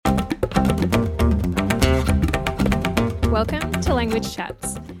Welcome to Language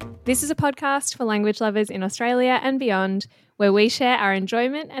Chats. This is a podcast for language lovers in Australia and beyond, where we share our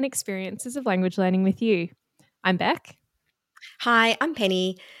enjoyment and experiences of language learning with you. I'm Beck. Hi, I'm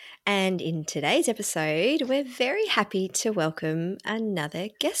Penny, and in today's episode, we're very happy to welcome another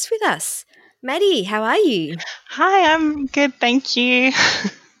guest with us. Maddie, how are you? Hi, I'm good, thank you.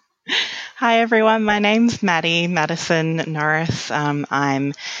 Hi, everyone. My name's Maddie Madison Norris.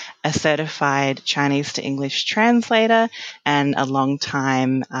 I'm a certified Chinese to English translator and a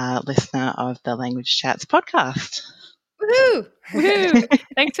long-time listener of the Language Chats podcast. Woohoo! Woohoo!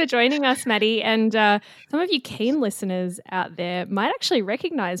 Thanks for joining us, Maddie. And some of you keen listeners out there might actually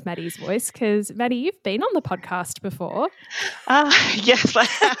recognise Maddie's voice because, Maddie, you've been on the podcast before. Yes, I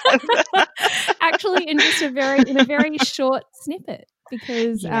have. Actually, in a very short snippet,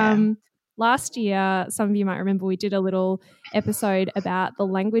 because last year, some of you might remember, we did a little episode about the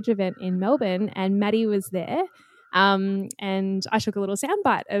language event in Melbourne, and Maddie was there. And I took a little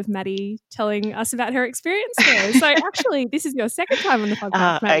soundbite of Maddie telling us about her experience there. So actually, this is your second time on the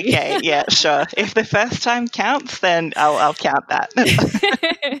podcast, Maddie. Okay, yeah, sure. If the first time counts, then I'll count that.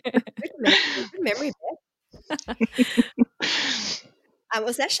 Good memory, Beth.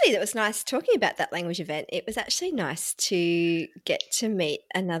 It was nice talking about that language event. It was actually nice to get to meet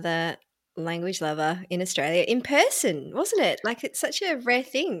another language lover in Australia in person, wasn't it? Like, it's such a rare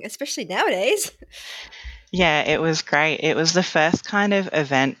thing, especially nowadays. Yeah, it was great. It was the first kind of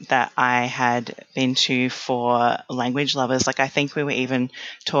event that I had been to for language lovers. Like, I think we were even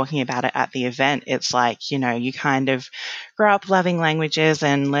talking about it at the event. It's like, you know, you kind of grow up loving languages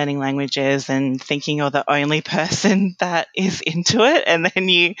and learning languages and thinking you're the only person that is into it. And then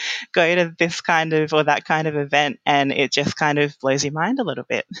you go to this kind of or that kind of event and it just kind of blows your mind a little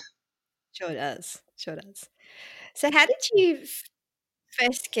bit. Sure does. So how did you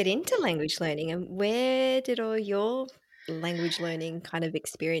first get into language learning, and where did all your language learning kind of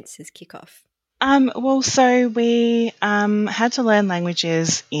experiences kick off? So we had to learn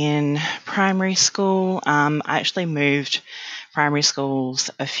languages in primary school. I actually moved primary schools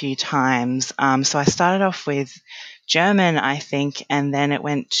a few times. So I started off with German, I think, and then it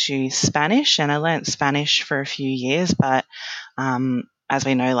went to Spanish, and I learnt Spanish for a few years, but as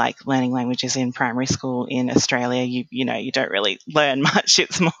we know, like learning languages in primary school in Australia, you don't really learn much.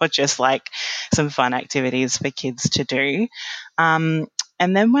 It's more just like some fun activities for kids to do. And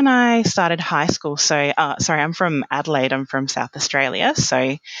then when I started high school, I'm from Adelaide. I'm from South Australia.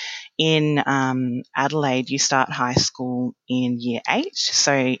 So in Adelaide, you start high school in year 8.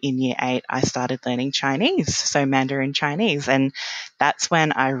 So in year 8, I started learning Chinese, so Mandarin Chinese. And that's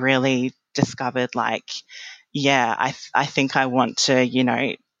when I really discovered, like, yeah, I think I want to,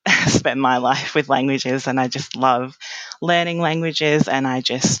 spend my life with languages, and I just love learning languages, and I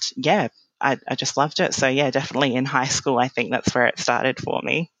just loved it. So yeah, definitely in high school, I think that's where it started for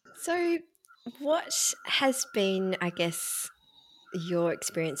me. So what has been, I guess, your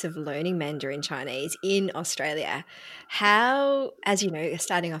experience of learning Mandarin Chinese in Australia? How, as you know,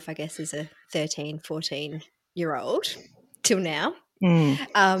 starting off, I guess, as a 13, 14-year-old till now,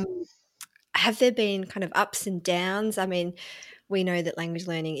 have there been kind of ups and downs? I mean, we know that language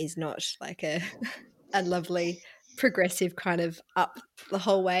learning is not like a lovely progressive kind of up the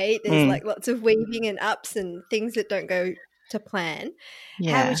whole way. There's like lots of weaving and ups and things that don't go to plan.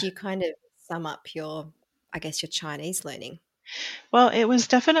 Yeah. How would you kind of sum up your Chinese learning? Well, it was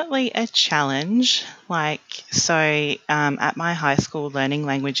definitely a challenge. At my high school, learning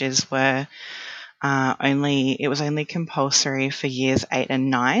languages were it was only compulsory for years 8 and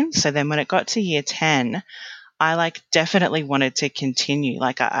 9. So then when it got to year 10, I definitely wanted to continue.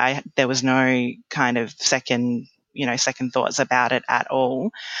 There was no kind of second thoughts about it at all.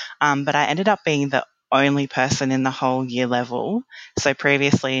 But I ended up being the only person in the whole year level. So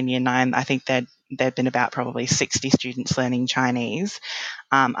previously in year 9, I think there'd been about probably 60 students learning Chinese.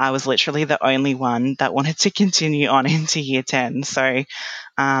 I was literally the only one that wanted to continue on into year 10. So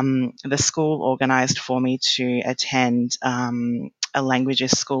the school organised for me to attend a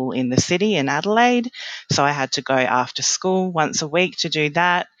languages school in the city in Adelaide. So I had to go after school once a week to do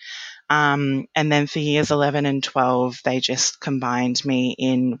that. And then for years 11 and 12, they just combined me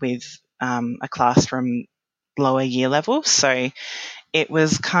in with a class from lower year level. So it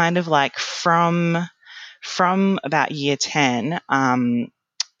was kind of like from about year 10,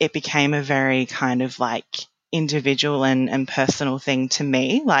 it became a very kind of like individual and personal thing to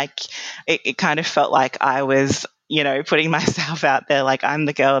me. Like it kind of felt like I was, putting myself out there, like I'm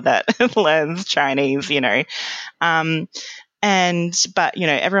the girl that learns Chinese, but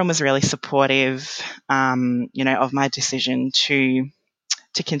everyone was really supportive, of my decision to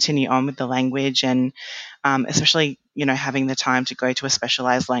continue on with the language, and especially having the time to go to a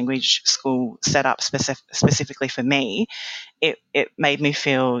specialized language school set up specifically for me, it made me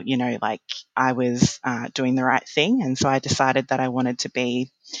feel, like I was doing the right thing. And so I decided that I wanted to be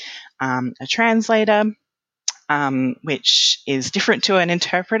a translator, which is different to an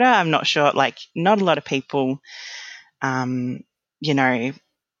interpreter. I'm not sure, like, not a lot of people,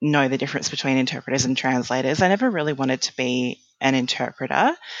 know the difference between interpreters and translators. I never really wanted to be an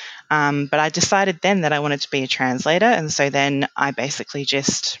interpreter, but I decided then that I wanted to be a translator. And so then I basically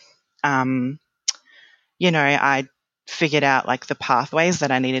just, I figured out like the pathways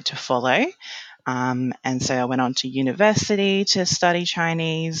that I needed to follow. And so I went on to university to study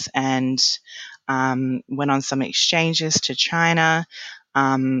Chinese and went on some exchanges to China.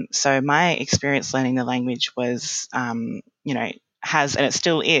 So my experience learning the language was, has, and it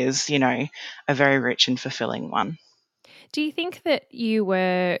still is, a very rich and fulfilling one. Do you think that you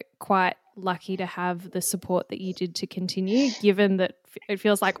were quite lucky to have the support that you did to continue, given that it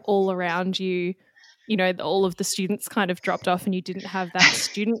feels like all around you, all of the students kind of dropped off and you didn't have that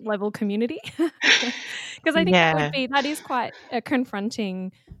student level community? Because I think that is quite a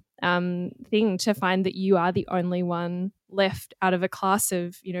confronting thing to find that you are the only one left out of a class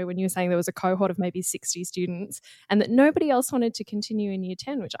of, when you were saying there was a cohort of maybe 60 students and that nobody else wanted to continue in year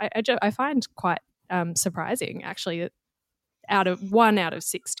 10, which I find quite surprising, actually. Out of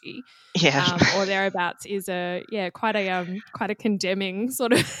 60, or thereabouts, is quite a condemning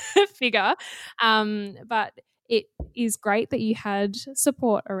sort of figure. But it is great that you had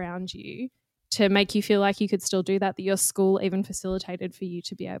support around you to make you feel like you could still do that. That your school even facilitated for you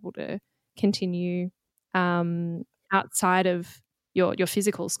to be able to continue outside of your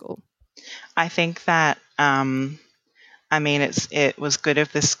physical school. I think that it was good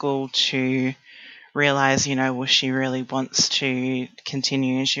of the school to realize, she really wants to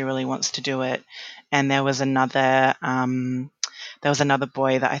continue and she really wants to do it. And there was another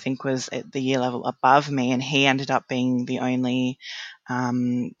boy that I think was at the year level above me, and he ended up being the only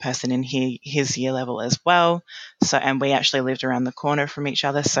person in his year level as well. So, and we actually lived around the corner from each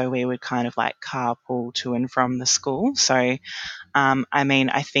other, so we would kind of like carpool to and from the school. So,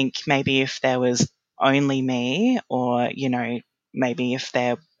 I think maybe if there was only me, or maybe if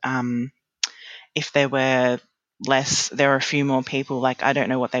there were a few more people, like I don't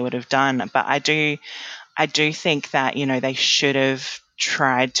know what they would have done, but I do think that, they should have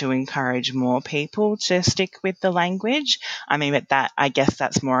tried to encourage more people to stick with the language. But I guess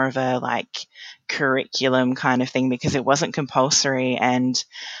that's more of a like curriculum kind of thing, because it wasn't compulsory. And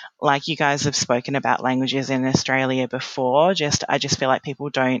like you guys have spoken about languages in Australia before, I just feel like people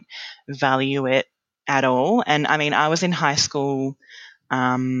don't value it at all. And I was in high school,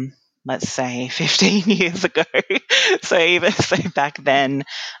 let's say 15 years ago. So back then,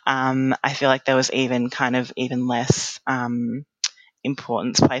 I feel like there was even less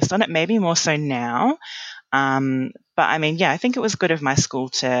importance placed on it, maybe more so now. But I think it was good of my school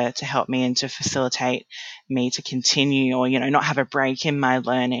to help me and to facilitate me to continue, or, not have a break in my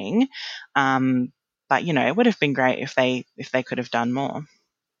learning. But, it would have been great if they could have done more.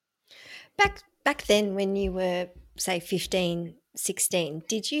 Back then, when you were, say, 15, 16,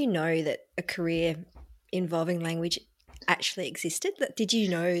 did you know that a career involving language actually existed? Did you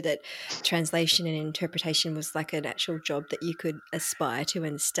know that translation and interpretation was like an actual job that you could aspire to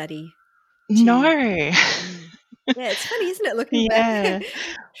and study? No. Yeah, it's funny, isn't it, looking back?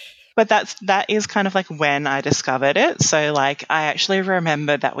 But that is kind of like when I discovered it. So like I actually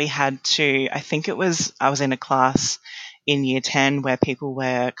remember that we had to, I was in a class in year 10 where people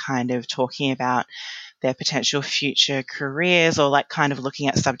were kind of talking about their potential future careers, or like kind of looking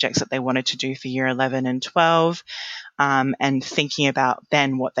at subjects that they wanted to do for year 11 and 12, and thinking about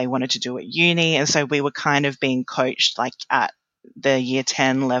then what they wanted to do at uni. And so we were kind of being coached like at the year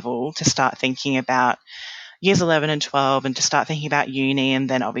 10 level to start thinking about years 11 and 12 and to start thinking about uni, and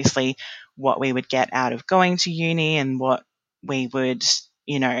then obviously what we would get out of going to uni and what we would,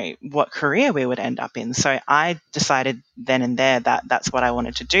 what career we would end up in. So I decided then and there that that's what I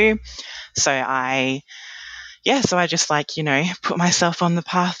wanted to do. So I just like, put myself on the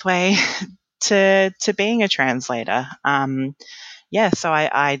pathway to being a translator. So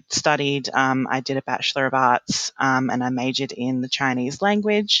I studied, I did a Bachelor of Arts, and I majored in the Chinese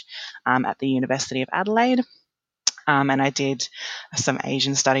language at the University of Adelaide. And I did some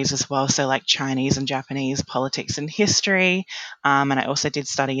Asian studies as well, so like Chinese and Japanese politics and history. And I also did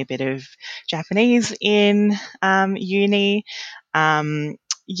study a bit of Japanese in uni.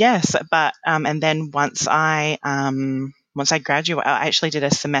 Yes, but and then once I graduated, I actually did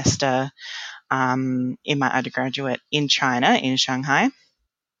a semester in my undergraduate in China, in Shanghai.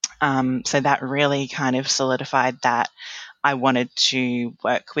 So that really kind of solidified that I wanted to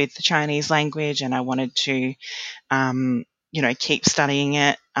work with the Chinese language and I wanted to, keep studying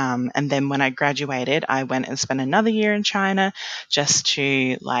it. And then when I graduated, I went and spent another year in China just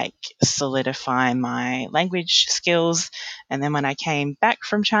to solidify my language skills. And then when I came back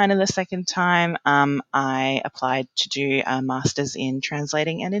from China the second time, I applied to do a master's in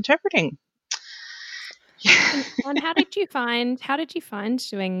translating and interpreting. And how did you find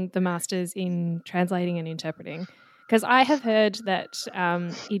doing the masters in translating and interpreting? Because I have heard that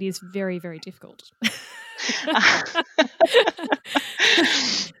it is very, very difficult.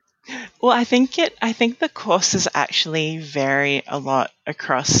 Well, I think the courses actually vary a lot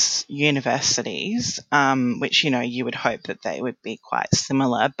across universities, which you would hope that they would be quite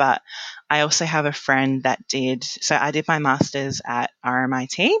similar. But I also have a friend that I did my master's at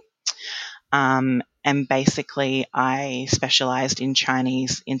RMIT. And basically I specialized in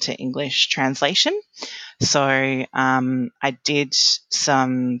Chinese into English translation. So I did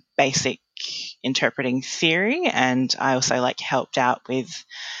some basic interpreting theory, and I also helped out with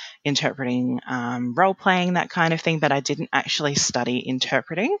interpreting, role playing, that kind of thing, but I didn't actually study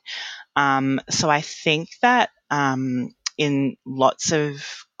interpreting. So I think that in lots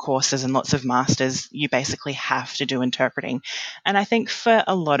of courses and lots of masters, you basically have to do interpreting. And I think for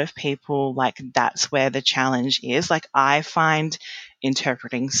a lot of people, that's where the challenge is. I find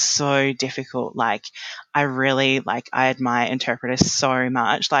interpreting so difficult. I really I admire interpreters so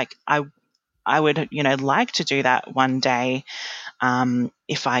much. I would, like to do that one day,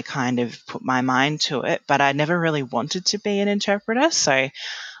 if I kind of put my mind to it, but I never really wanted to be an interpreter. So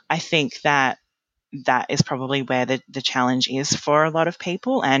I think that is probably where the challenge is for a lot of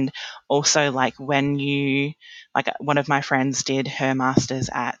people. And also when one of my friends did her master's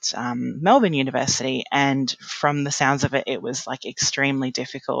at Melbourne University, and from the sounds of it, it was extremely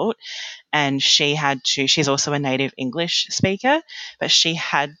difficult. And she's also a native English speaker, but she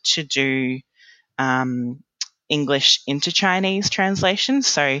had to do English into Chinese translation.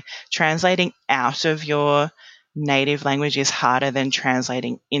 So translating out of your native language is harder than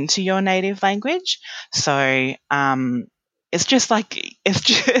translating into your native language. So it's just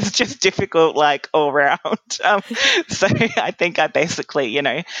it's just difficult all around. So I think I basically,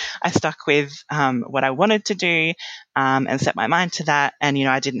 I stuck with what I wanted to do, and set my mind to that. And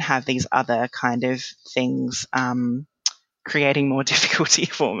I didn't have these other kind of things creating more difficulty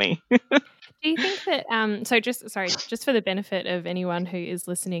for me. Do you think that just for the benefit of anyone who is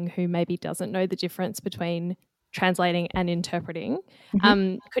listening who maybe doesn't know the difference between translating and interpreting,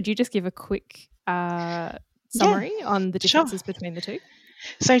 could you just give a quick summary on the differences between the two?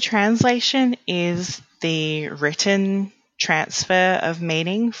 So translation is the written transfer of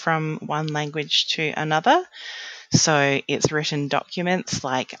meaning from one language to another. So it's written documents,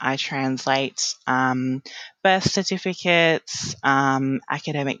 I translate birth certificates,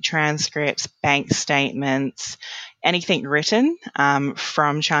 academic transcripts, bank statements, anything written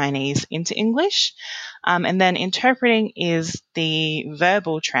from Chinese into English. And then interpreting is the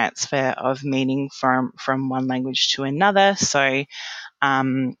verbal transfer of meaning from one language to another. So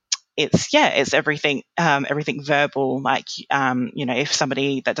it's everything verbal. If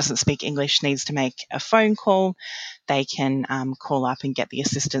somebody that doesn't speak English needs to make a phone call, they can call up and get the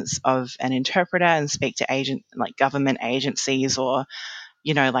assistance of an interpreter and speak to government agencies, or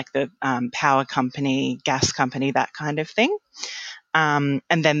the power company, gas company, that kind of thing. And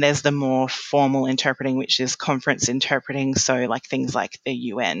then there's the more formal interpreting, which is conference interpreting. So things like the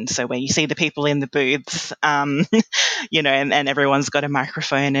UN. So where you see the people in the booths, and everyone's got a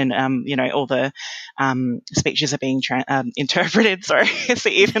microphone, and, all the speeches are being interpreted. Sorry, so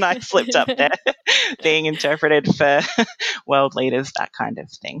even I slipped up there, being interpreted for world leaders, that kind of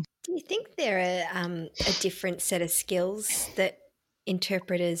thing. Do you think there are a different set of skills that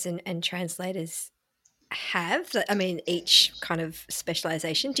interpreters and translators have? I mean, each kind of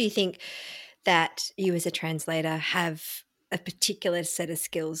specialization. Do you think that you as a translator have a particular set of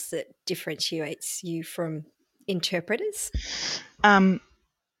skills that differentiates you from interpreters?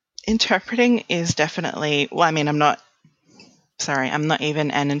 Interpreting is definitely, I'm not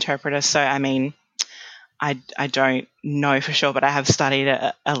even an interpreter. So, I don't know for sure, but I have studied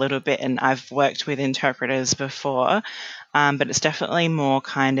a little bit, and I've worked with interpreters before. But it's definitely more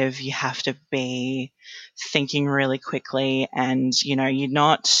kind of, you have to be thinking really quickly, and, you're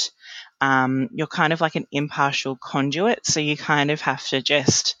not, you're kind of like an impartial conduit. So you kind of have to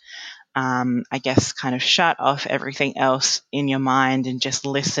just I guess, kind of shut off everything else in your mind and just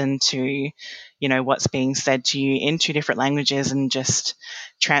listen to, what's being said to you in two different languages and just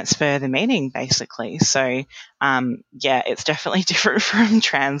transfer the meaning, basically. So, it's definitely different from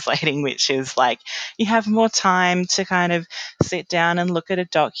translating, which is like you have more time to kind of sit down and look at a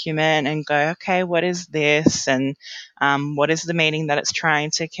document and go, okay, what is this? And what is the meaning that it's trying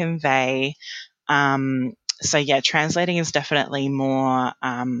to convey? Translating is definitely more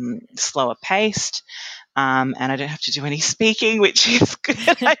slower paced. And I don't have to do any speaking, which is good.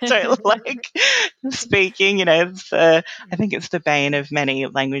 I don't like speaking. I think it's the bane of many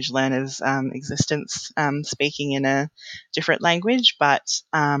language learners' existence, speaking in a different language. But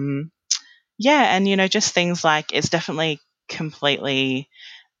just things like it's definitely completely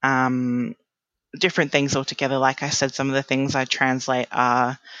different things altogether. Like I said, some of the things I translate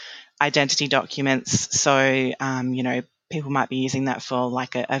are identity documents. So, people might be using that for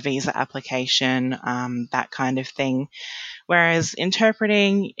like a visa application, that kind of thing. Whereas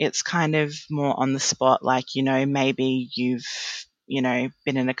interpreting, it's kind of more on the spot, like, maybe you've, been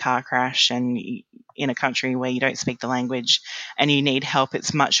in a car crash and in a country where you don't speak the language and you need help.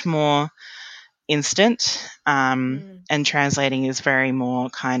 It's much more instant, and translating is very more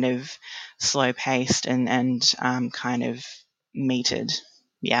kind of slow paced and kind of metered.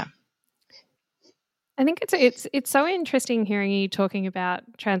 Yeah. I think it's so interesting hearing you talking about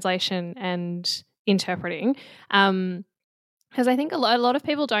translation and interpreting, because I think a lot of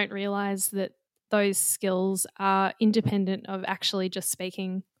people don't realize that those skills are independent of actually just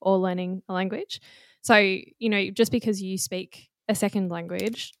speaking or learning a language. So, just because you speak a second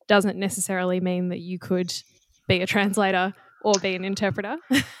language doesn't necessarily mean that you could be a translator or be an interpreter.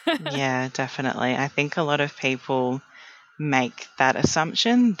 Yeah, definitely. I think a lot of people make that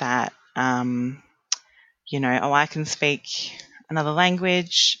assumption that, I can speak another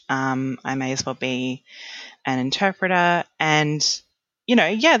language. I may as well be an interpreter. And,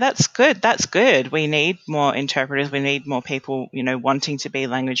 that's good. That's good. We need more interpreters. We need more people, wanting to be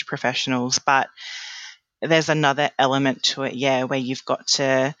language professionals. But there's another element to it, where you've got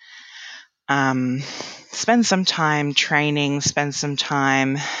to spend some time training, spend some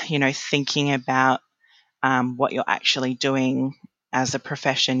time, thinking about what you're actually doing as a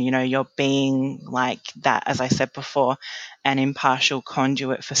profession. You're being like that, as I said before, an impartial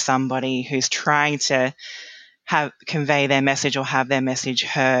conduit for somebody who's trying to convey their message or have their message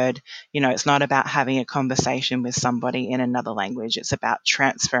heard. It's not about having a conversation with somebody in another language. It's about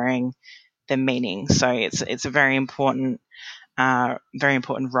transferring the meaning. So it's a very important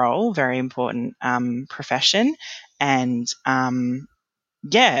role, very important profession, and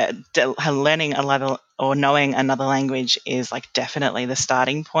learning or knowing another language is like definitely the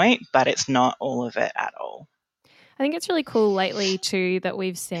starting point, but it's not all of it at all. I think it's really cool lately too that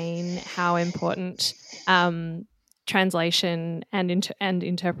we've seen how important translation and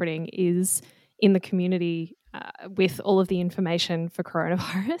interpreting is in the community, with all of the information for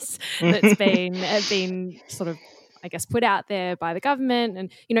coronavirus that's been sort of, I guess, put out there by the government,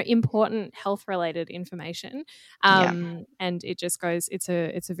 and important health related information. And it just goes. It's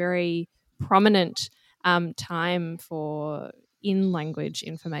a very prominent time for in language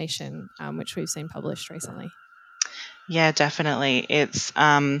information, which we've seen published recently. Yeah, definitely. It's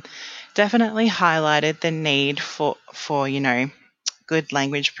definitely highlighted the need for good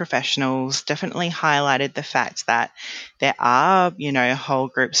language professionals, definitely highlighted the fact that there are, whole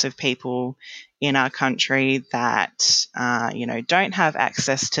groups of people in our country that, don't have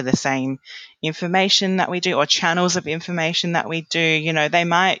access to the same information that we do, or channels of information that we do.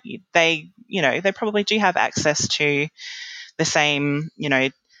 They probably do have access to the same,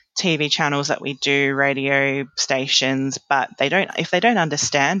 TV channels that we do, radio stations, but if they don't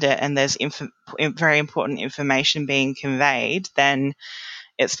understand it and there's very important information being conveyed, then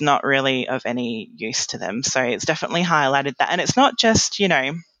it's not really of any use to them. So it's definitely highlighted that. And it's not just,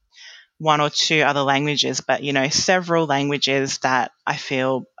 one or two other languages, but, several languages that I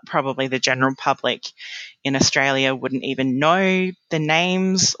feel probably the general public in Australia wouldn't even know the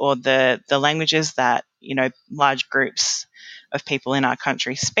names or the languages that, large groups of people in our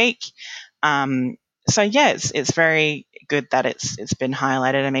country speak. It's very good that it's been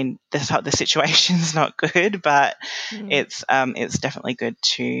highlighted. I mean, the situation's not good, but it's definitely good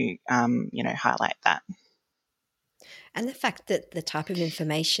to highlight that. And the fact that the type of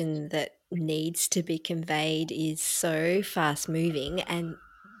information that needs to be conveyed is so fast moving and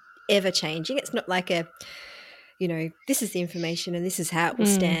ever changing. It's not like this is the information and this is how it will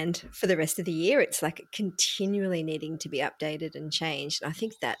stand for the rest of the year. It's like continually needing to be updated and changed. And I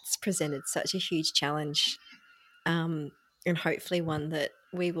think that's presented such a huge challenge, and hopefully one that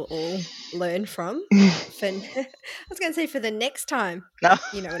we will all learn from. I was going to say for the next time, No. but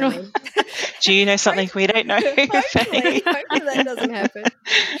you know what I mean. Do you know something we don't know? Hopefully that doesn't happen.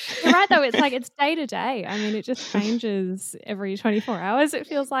 You're right, though. It's like it's day to day. I mean, it just changes every 24 hours, it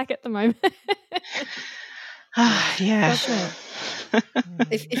feels like at the moment. Yeah.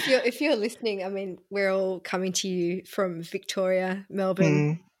 If you're listening, I mean, we're all coming to you from Victoria,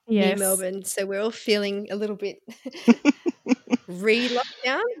 Melbourne, Yes. New Melbourne, so we're all feeling a little bit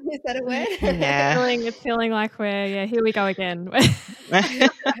re-lockdown. Is that a word? Yeah. It's feeling like we're here we go again.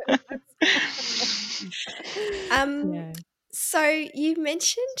 So you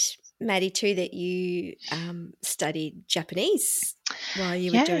mentioned, Maddie, too, that you studied Japanese while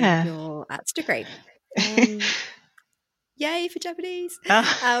you were doing your arts degree. Yay for Japanese.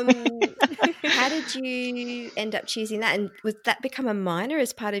 How did you end up choosing that? And was that become a minor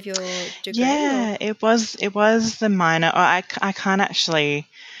as part of your degree? Yeah, it was the minor. I can't actually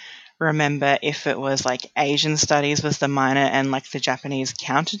remember if it was like Asian studies was the minor and like the Japanese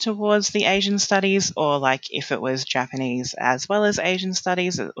counted towards the Asian studies, or like if it was Japanese as well as Asian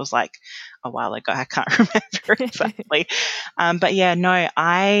studies. It was like a while ago. I can't remember exactly. But yeah, no,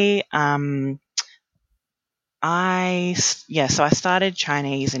 so I started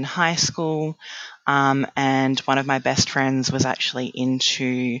Chinese in high school, and one of my best friends was actually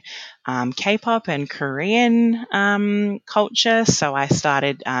into K-pop and Korean culture, so I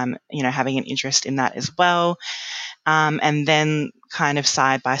started, having an interest in that as well. And then kind of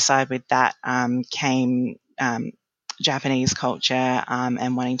side by side with that came Japanese culture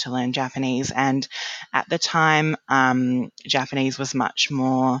and wanting to learn Japanese. And at the time, Japanese was much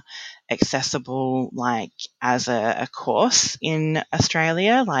more accessible, like as a course in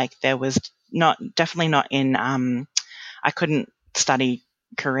Australia. Like there was definitely not in, I couldn't study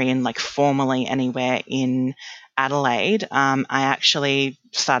Korean like formally anywhere in Adelaide. I actually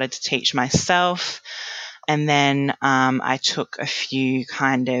started to teach myself. And then I took a few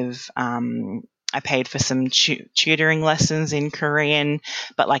kind of, I paid for some tutoring lessons in Korean,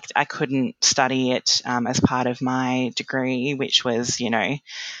 but like I couldn't study it as part of my degree, which was,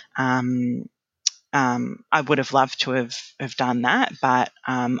 I would have loved to have done that, but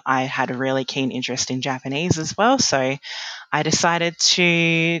I had a really keen interest in Japanese as well. So I decided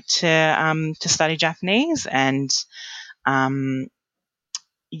to study Japanese, and I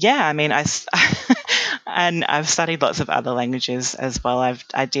mean, and I've studied lots of other languages as well.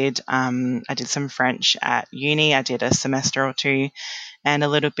 I did some French at uni. I did a semester or two, and a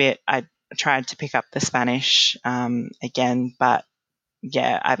little bit. I tried to pick up the Spanish again, but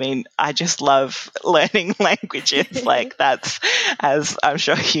yeah, I mean, I just love learning languages. Like that's, as I'm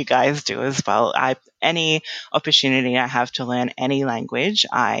sure you guys do as well. Any opportunity I have to learn any language,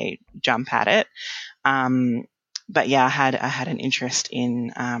 I jump at it. But yeah, I had an interest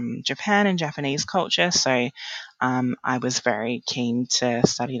in Japan and Japanese culture, so I was very keen to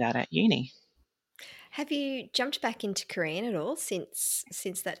study that at uni. Have you jumped back into Korean at all since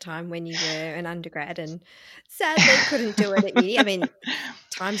that time when you were an undergrad and sadly couldn't do it at uni? I mean,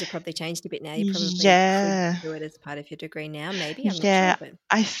 times have probably changed a bit now. You probably could do it as part of your degree now, maybe. I'm not sure. But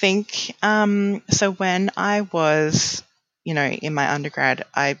I think so. When I was, in my undergrad,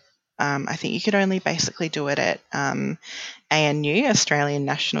 I think you could only basically do it at ANU, Australian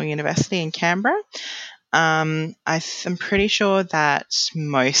National University in Canberra. I'm pretty sure that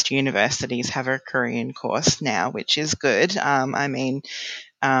most universities have a Korean course now, which is good. I mean,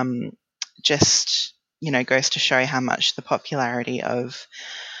 just goes to show how much the popularity of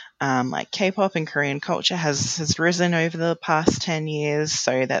like K-pop and Korean culture has risen over the past 10 years.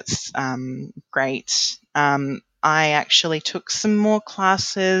 So that's great. I actually took some more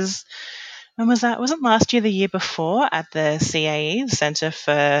classes. When was that? Was it last year, the year before, at the CAE, the Centre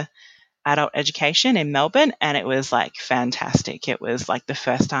for Adult Education in Melbourne, and it was like fantastic. It was like the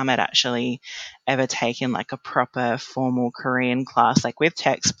first time I'd actually ever taken like a proper formal Korean class, like with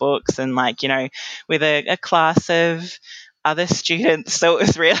textbooks and like, with a class of other students. So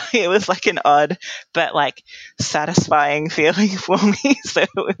it was like an odd but like satisfying feeling for me. So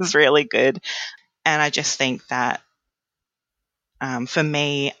it was really good. And I just think that for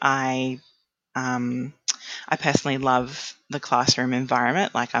me, I personally love the classroom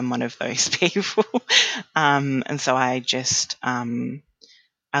environment. Like I'm one of those people. And so I just,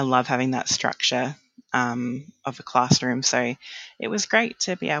 I love having that structure of a classroom. So it was great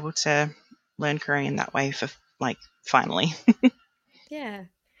to be able to learn Korean that way for like finally. Yeah.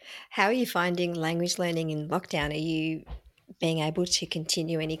 How are you finding language learning in lockdown? Are you being able to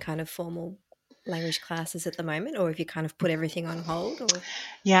continue any kind of formal language classes at the moment, or have you kind of put everything on hold? Or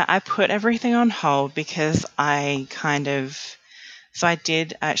Yeah, I put everything on hold because I kind of So I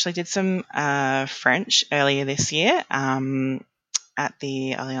actually did some French earlier this year at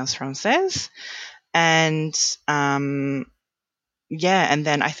the Alliance Française. And and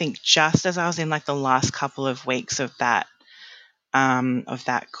then I think just as I was in like the last couple of weeks of that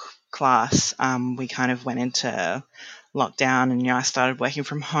class, we kind of went into lockdown, and I started working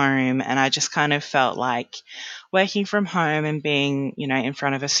from home, and I just kind of felt like working from home and being in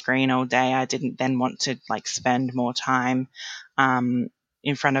front of a screen all day, I didn't then want to like spend more time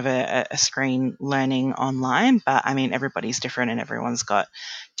in front of a screen learning online. But I mean, everybody's different and everyone's got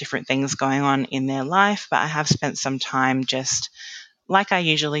different things going on in their life, but I have spent some time just like I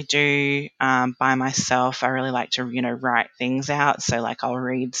usually do by myself. I really like to, write things out. So like I'll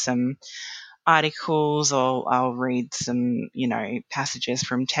read some articles, or I'll read some, passages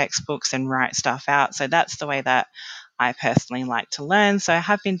from textbooks and write stuff out. So that's the way that I personally like to learn. So I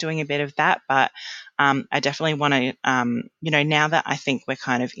have been doing a bit of that, but I definitely want to, now that I think we're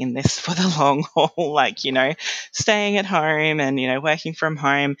kind of in this for the long haul, like, staying at home and, working from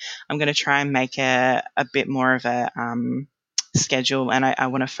home, I'm going to try and make a bit more of a schedule, and I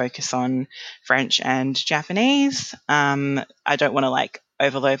want to focus on French and Japanese. I don't want to like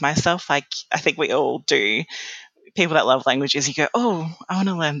overload myself. Like I think we all do. People that love languages, you go, oh, I want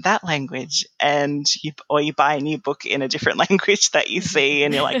to learn that language, and you buy a new book in a different language that you see,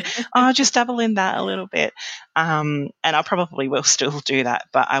 and you're like, oh, I'll just dabble in that a little bit. And I probably will still do that,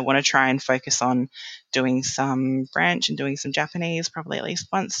 but I want to try and focus on doing some French and doing some Japanese, probably at least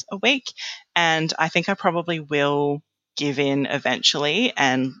once a week. And I think I probably will give in eventually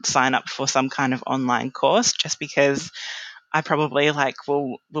and sign up for some kind of online course, just because I probably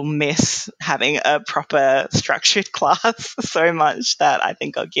will miss having a proper structured class so much that I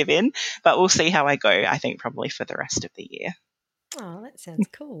think I'll give in. But we'll see how I go, I think probably for the rest of the year. Oh, that sounds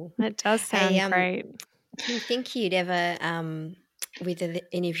cool. That does sound great. Do you think you'd ever, with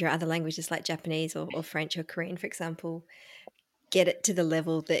any of your other languages like Japanese or French or Korean, for example, get it to the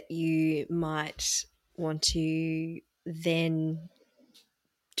level that you might want to then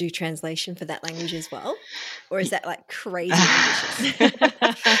do translation for that language as well? Or is that like crazy ambitious?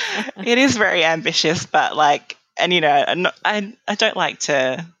 It is very ambitious, but like, and I don't like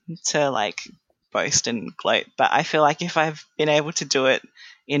to like boast and gloat, but I feel like if I've been able to do it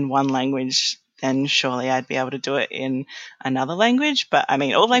in one language, then surely I'd be able to do it in another language. But I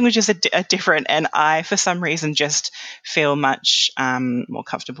mean, all languages are different, and I, for some reason, just feel much more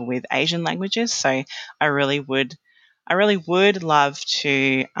comfortable with Asian languages. So I really would love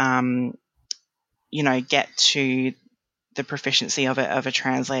to, get to the proficiency of a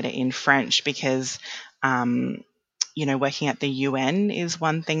translator in French, because, working at the UN is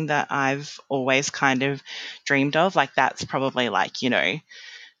one thing that I've always kind of dreamed of. Like that's probably like,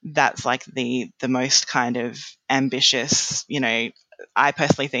 that's like the most kind of ambitious, I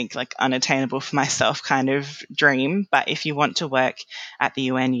personally think like unattainable for myself kind of dream. But if you want to work at the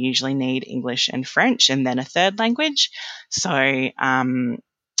UN, you usually need English and French and then a third language. So, I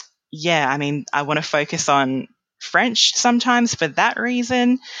mean, I want to focus on French sometimes for that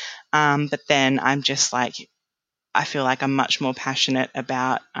reason. But then I'm just like, I feel like I'm much more passionate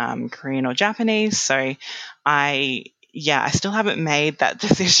about Korean or Japanese. So I still haven't made that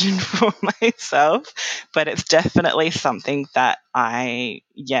decision for myself, but it's definitely something that I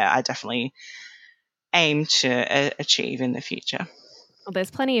definitely aim to achieve in the future. Well,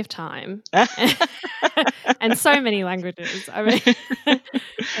 there's plenty of time and so many languages. I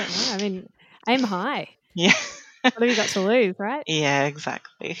mean, aim high. Yeah. What have you got to lose, right? Yeah,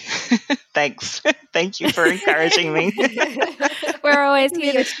 exactly. Thanks. Thank you for encouraging me. We're always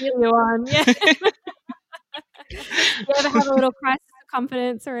here to cheer you on. Yeah. You ever have a little crisis of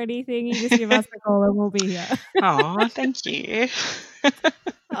confidence or anything, you just give us a call and we'll be here. Oh, thank you.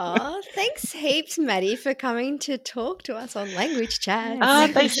 Oh, thanks heaps, Maddie, for coming to talk to us on Language Chat. Oh,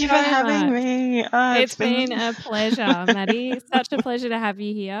 thank you for having me. Oh, it's been a pleasure, Maddie. Such a pleasure to have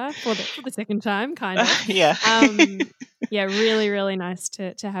you here for the second time, kind of. Yeah. Yeah, really, really nice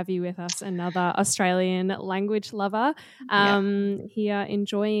to have you with us. Another Australian language lover here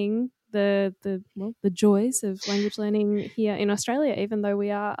enjoying the joys of language learning here in Australia, even though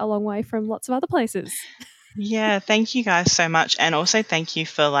we are a long way from lots of other places. Yeah, thank you guys so much, and also thank you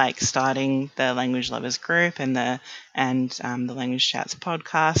for starting the Language Lovers group and the Language Chats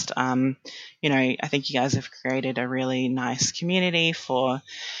podcast. I think you guys have created a really nice community for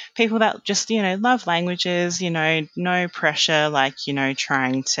people that just love languages. No pressure,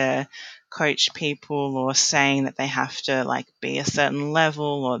 trying to coach people or saying that they have to be a certain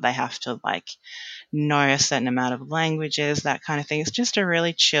level or they have to know a certain amount of languages, that kind of thing. It's just a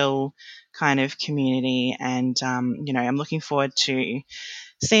really chill kind of community. And, I'm looking forward to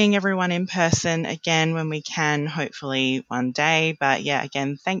seeing everyone in person again when we can, hopefully one day. But yeah,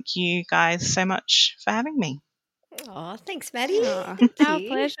 again, thank you guys so much for having me. Oh, thanks, Maddie. Our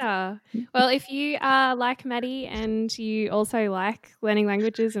pleasure. Well, if you are like Maddie and you also like learning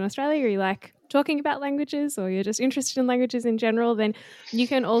languages in Australia, or you like talking about languages, or you're just interested in languages in general, then you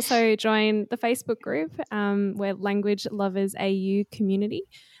can also join the Facebook group where Language Lovers AU community.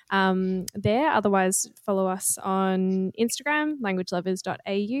 There. Otherwise, follow us on Instagram,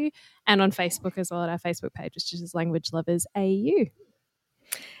 languagelovers.au, and on Facebook as well at our Facebook page, which is Language Lovers AU.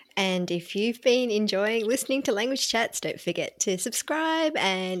 And if you've been enjoying listening to Language Chats, don't forget to subscribe.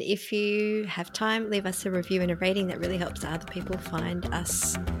 And if you have time, leave us a review and a rating. That really helps other people find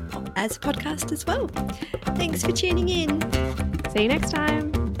us as a podcast as well. Thanks for tuning in. See you next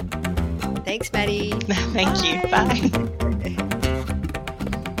time. Thanks, Maddie. Thank you. Bye.